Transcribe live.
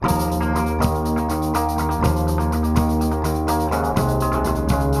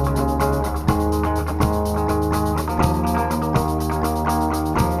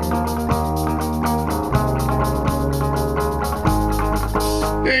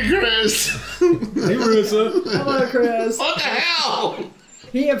Hey, Chris. Hey, Marissa. Hello, Chris. What the hell?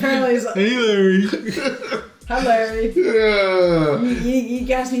 He apparently is. Hey, Larry. Hi, Larry. Yeah. You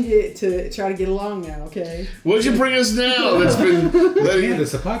guys need to try to get along now, okay? What'd you bring us now? That's been letting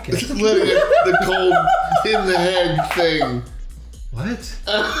It's a podcast. the cold in the head thing. What?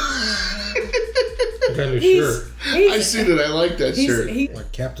 What kind of shirt? I see that. I like that shirt.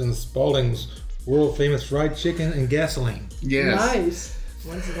 Like Captain Spaulding's world famous fried chicken and gasoline. Yes. Nice.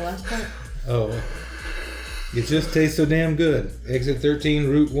 When's the last part? Oh. It just tastes so damn good. Exit 13,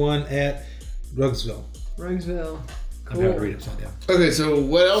 Route 1 at Rugsville. Rugsville. I'm going to read it upside down. Okay, so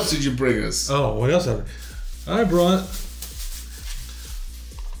what else did you bring us? Oh, what else? I brought...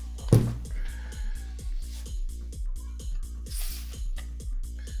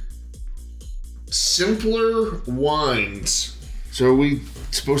 Simpler wines. So are we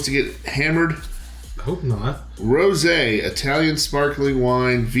supposed to get hammered? Hope not. Rosé, Italian sparkling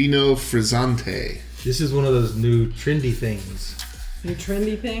wine, Vino Frizzante. This is one of those new trendy things. New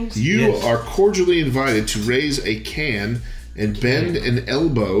trendy things? You Yes. are cordially invited to raise a can and bend an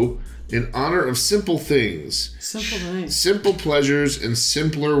elbow in honor of simple things, Simple things. simple pleasures, and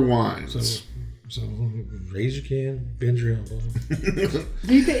simpler wines. So raise your can, bend your elbow.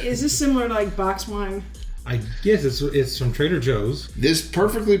 Do you think, is this similar to like box wine? I guess it's from Trader Joe's. This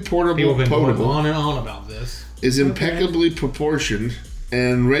perfectly portable, People have been going potable on and on about this. is impeccably proportioned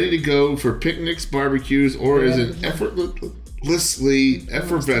and ready to go for picnics, barbecues, or as an effortlessly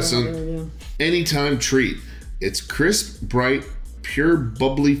effervescent anytime treat. It's crisp, bright, pure,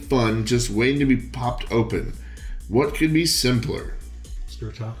 bubbly fun just waiting to be popped open. What could be simpler?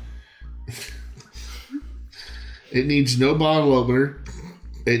 Stir top. It needs no bottle opener.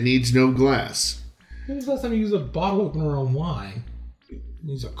 It needs no glass. When was the last time you used a bottle opener on wine?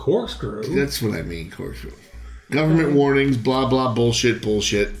 Use a corkscrew. That's what I mean, corkscrew. Government warnings, blah, blah, bullshit.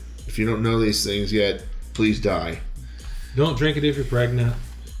 If you don't know these things yet, please die. Don't drink it if you're pregnant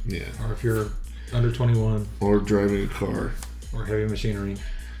Yeah. or if you're under 21 Or driving a car. or heavy machinery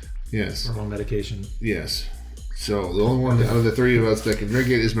Yes. or on medication. Yes. So the only one out of the three of us that can drink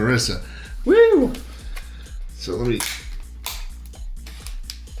it is Marissa. Woo! So let me...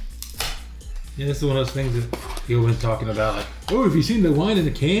 Yeah, this is one of those things that people have been talking about. Like, oh, have you seen the wine in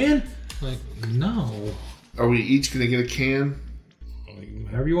the can? Like, no. Are we each going to get a can? Like,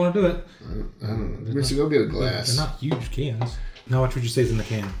 however you want to do it. I don't know. Marissa, go get a They're glass. not huge cans. No, what would you say is in the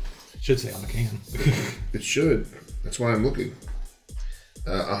can? It should say on the can. It should. That's why I'm looking.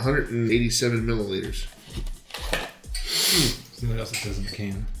 187 milliliters. See what else it says in the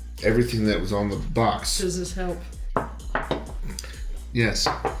can. Everything that was on the box. Does this help? Yes.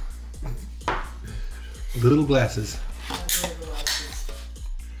 Little glasses. I'm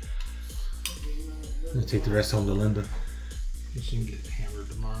going to take the rest home to Linda. She can get hammered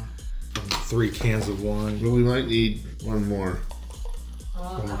tomorrow. 3 cans of wine. Well, we might need one more.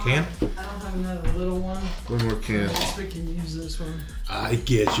 One more can? I don't have another little one. One more can. I guess we can use this one. I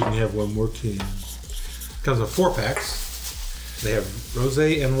guess you can have one more can. Comes with 4 packs. They have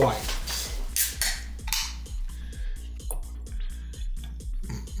rosé and white.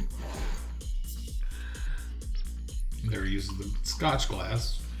 Never uses the Scotch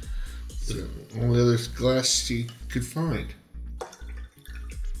glass. The only other glass you could find.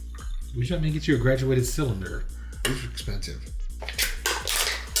 We should maybe get you a graduated cylinder. Those are expensive.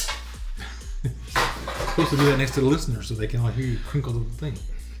 Supposed to do that next to the listener so they can all hear you crinkle the thing.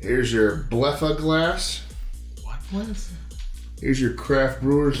 Here's your Bleffa glass. What was? Here's your Craft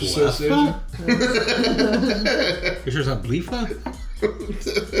Brewers Association. You sure it's not Bleefa?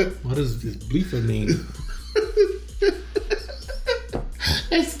 What does Bleefa mean?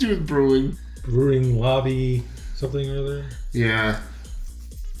 It's to do with brewing. Brewing lobby something or other? Yeah.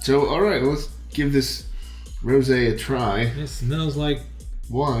 So, all right, let's give this rosé a try. It smells like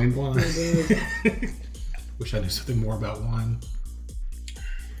Wine. wine. Wish I knew something more about wine.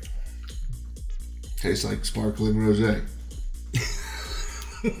 Tastes like sparkling rosé.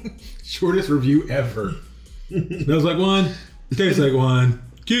 Shortest review ever. Smells like wine. Tastes like wine.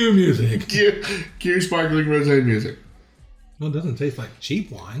 Cue music. Cue sparkling rosé music. Well, it doesn't taste like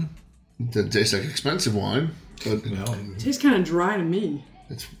cheap wine. It doesn't taste like expensive wine, but Well, Tastes kind of dry to me.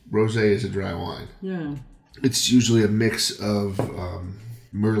 it's rosé is a dry wine. Yeah. It's usually a mix of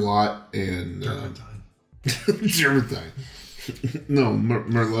Merlot and Germantine. No,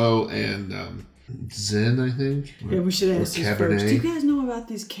 Merlot and Zen, I think. Yeah, we should ask this Cabernet. first. Do you guys know about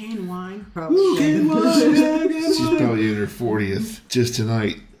this canned wine? Probably. ooh, canned wine. She's probably in her 40th just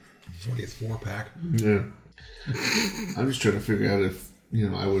tonight. 40th 4-pack. Yeah. I'm just trying to figure out if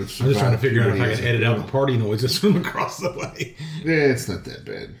I would have. I'm just trying to figure out if I can edit out the party noises from across the way. Yeah, it's not that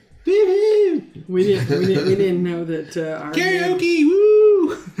bad. We didn't know that our Karaoke,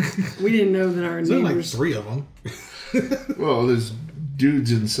 woo! we didn't know that our There's like neighbors. 3 of them. Well, there's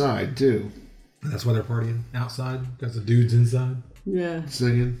dudes inside too, That's why they're partying outside, because the dude's inside. Yeah,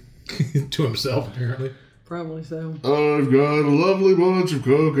 singing. To himself, apparently. probably so. I've got a lovely bunch of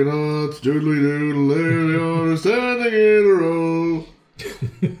coconuts, doodly doodle, standing in a row.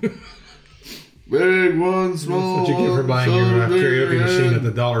 Big one, small. That's what you get for buying your karaoke machine at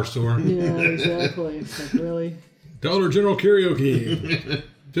the dollar store. Yeah, exactly. It's like, really? Dollar General Karaoke.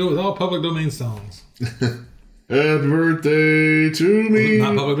 Filled with all public domain songs. Happy birthday to me.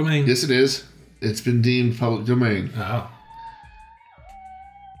 Not public domain. Yes, it is. It's been deemed public domain. Oh.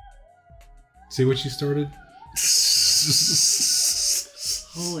 See what you started?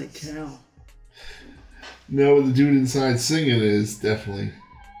 Holy cow. No, what the dude inside singing is definitely.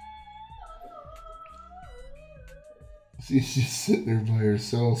 She's just sitting there by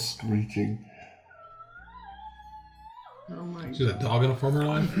herself screeching. Oh my god. She's a dog in a former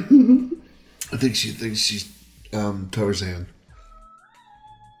life? I think she thinks she's Tarzan.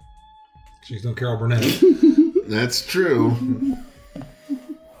 She's no Carol Burnett. That's true.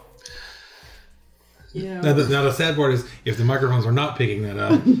 Yeah. Now the sad part is, if the microphones are not picking that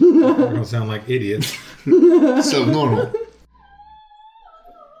up, we're going to sound like idiots. So normal.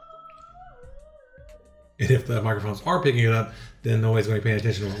 And if the microphones are picking it up, then nobody's going to be paying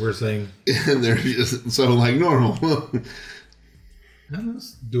attention to what we're saying. And they're just so like normal. And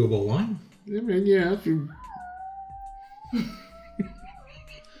that's a doable line. I mean, yeah,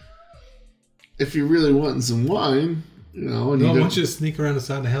 if you're really wanting some wine, and No, I want you to sneak around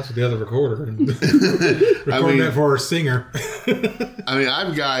inside the house with the other recorder and record that for our singer. I mean,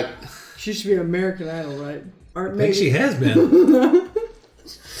 I've got. She should be American Idol, right? Or I maybe, think she has been.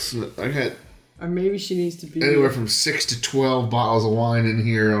 I got or maybe she needs to be anywhere from 6 to 12 bottles of wine in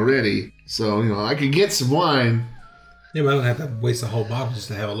here already. So, I could get some wine. Yeah, but I don't have to waste a whole bottle just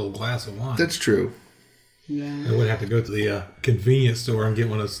to have a little glass of wine. That's true. Yeah. I would have to go to the convenience store and get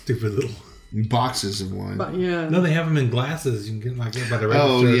one of those stupid little... Boxes of wine. But yeah. No, they have them in glasses. You can get like by the register.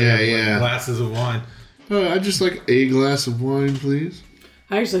 Oh, they yeah, have, yeah. Glasses of wine. I'd just like a glass of wine, please.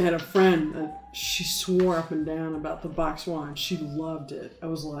 I actually had a friend that she swore up and down about the box wine. She loved it. I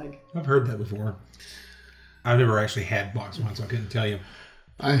was like... I've heard that before. I've never actually had box wine, so I couldn't tell you.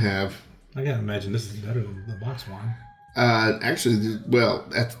 I have. I gotta imagine this is better than the box wine. Actually, well,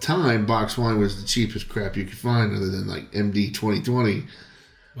 at the time, box wine was the cheapest crap you could find other than like MD 2020.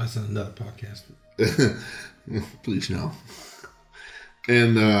 Well, that's another podcast. Please no.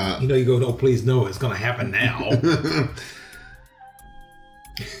 And You go, no, please no, it's gonna happen now.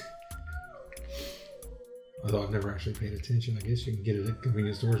 Although I've never actually paid attention. I guess you can get it at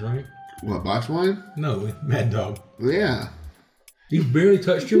convenience stores, right? what, box wine? No, Mad Dog. Yeah. You barely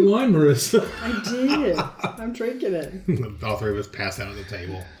touched your wine, Marissa. I did. I'm drinking it. All 3 of us passed out at the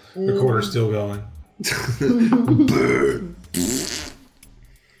table. Recorder's still going.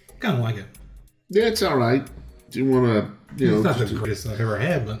 Kind of like it. Yeah, it's all right. Do you want to, It's not the greatest I've ever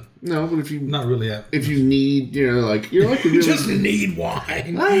had, but no, but if you not really that. if you need, you're like a really Just need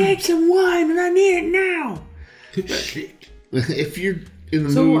wine. I had some wine and I need it now. Shit. if you're in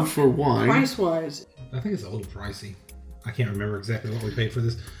the So mood what- for wine. Price wise, I think it's a little pricey. I can't remember exactly what we paid for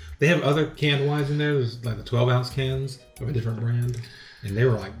this. They have other canned wines in there. There's like the 12-ounce cans of a different brand, and they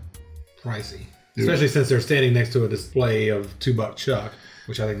were like pricey. Especially since they're standing next to a display of $2 Chuck,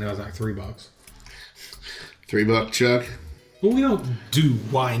 which I think now is like $3. $3 Chuck. Well, we don't do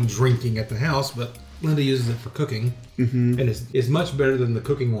wine drinking at the house, but Linda uses it for cooking, and it's much better than the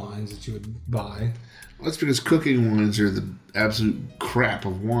cooking wines that you would buy. Well, that's because cooking wines are the absolute crap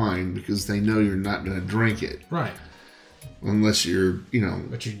of wine because they know you're not going to drink it. Right. Unless you're,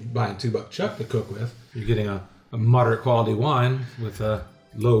 But you're buying $2 Chuck to cook with. You're getting a moderate quality wine with a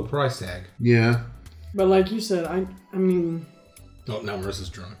low price tag. Yeah. but like you said, I mean, Oh, now Marissa's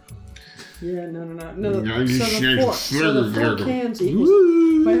drunk. yeah, no. No, you So shake the it. 4 cans equals.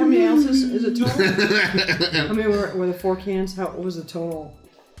 Wait, how many ounces is it total? How many were the 4 cans? What was the total?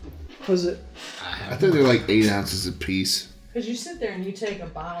 Was it? I think they're like 8 ounces a piece. Because you sit there and you take a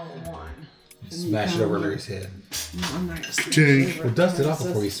bottle of wine. Smash it over Larry's head. I'm not gonna smash Dang. it over. Well, dust it off It's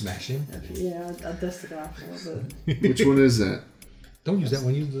before you just- smash him. Yeah, I dusted it off a little bit. Which one is that? Don't use that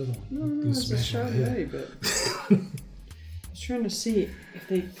one. Use the other one. No, You it's a smash it on the head. Chardonnay, but I was trying to see if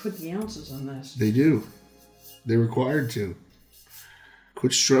they put the ounces on this. They do. They're required to.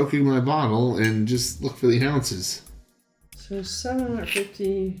 Quit stroking my bottle and just look for the ounces. So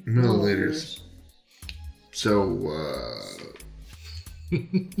 750 Milliliters. So,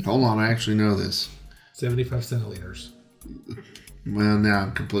 Hold on, I actually know this. 75 centiliters. Well, now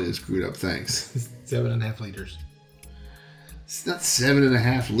I'm completely screwed up. Thanks. 7.5 liters. It's not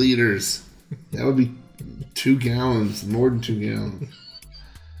 7.5 liters. That would be 2 gallons, more than 2 gallons.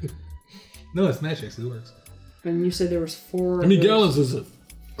 No, it's magic. It works. And you said there was 4. How many gallons is it?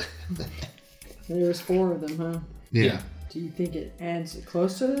 There was 4 of them, huh? Yeah. Do you think it adds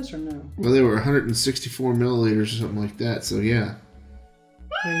close to this or no? Well, they were 164 milliliters or something like that. So yeah.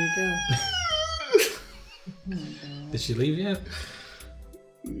 There you go. Did she leave yet?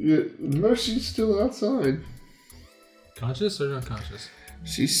 No, she's still outside. Conscious or not conscious?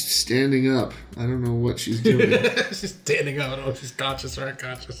 She's standing up. I don't know what she's doing. She's standing up. I don't know if she's conscious or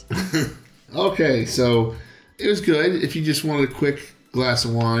unconscious. Okay, so it was good. If you just wanted a quick glass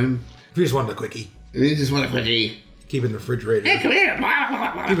of wine. If you just wanted a quickie. If you just want a quickie. Keep it in the refrigerator. Hey, come here.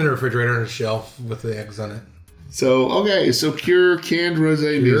 Keep it in the refrigerator on a shelf with the eggs on it. So, okay, so Cure canned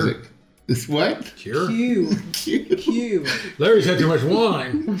rosé music. It's what? Cure? Q. Q. Q. Larry's had too much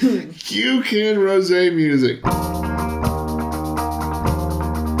wine. Q canned rosé music.